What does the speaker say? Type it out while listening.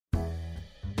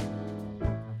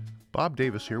Bob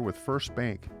Davis here with First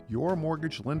Bank, your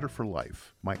mortgage lender for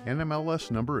life. My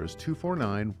NMLS number is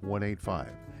 249185.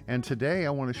 And today I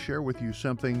want to share with you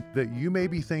something that you may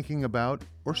be thinking about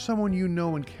or someone you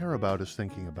know and care about is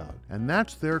thinking about, and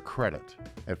that's their credit.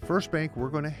 At First Bank, we're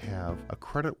going to have a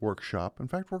credit workshop. In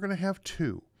fact, we're going to have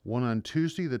two. One on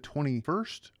Tuesday, the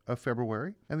 21st of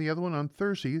February, and the other one on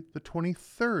Thursday, the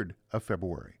 23rd of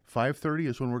February. 5:30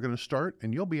 is when we're going to start,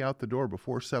 and you'll be out the door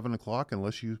before 7 o'clock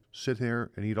unless you sit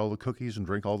there and eat all the cookies and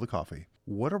drink all the coffee.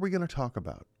 What are we going to talk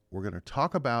about? We're going to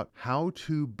talk about how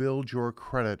to build your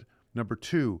credit. Number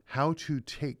 2, how to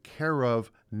take care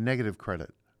of negative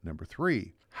credit. Number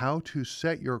 3, how to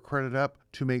set your credit up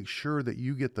to make sure that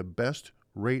you get the best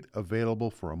rate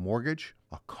available for a mortgage,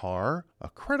 a car, a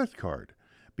credit card,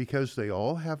 because they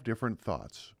all have different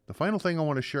thoughts. The final thing I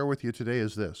want to share with you today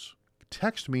is this.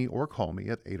 Text me or call me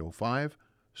at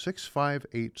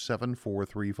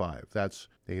 805-658-7435. That's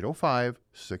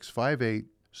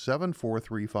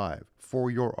 805-658-7435 for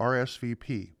your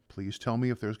RSVP. Please tell me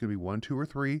if there's going to be 1, 2, or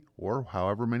 3, or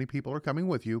however many people are coming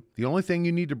with you. The only thing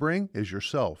you need to bring is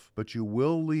yourself, but you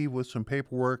will leave with some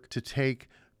paperwork to take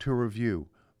to review.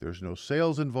 There's no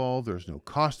sales involved. There's no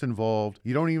cost involved.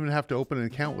 You don't even have to open an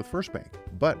account with First Bank.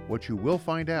 But what you will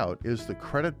find out is the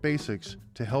credit basics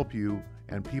to help you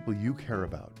and people you care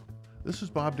about. This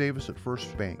is Bob Davis at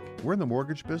First Bank. We're in the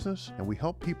mortgage business, and we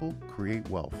help people create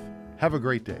wealth. Have a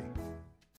great day.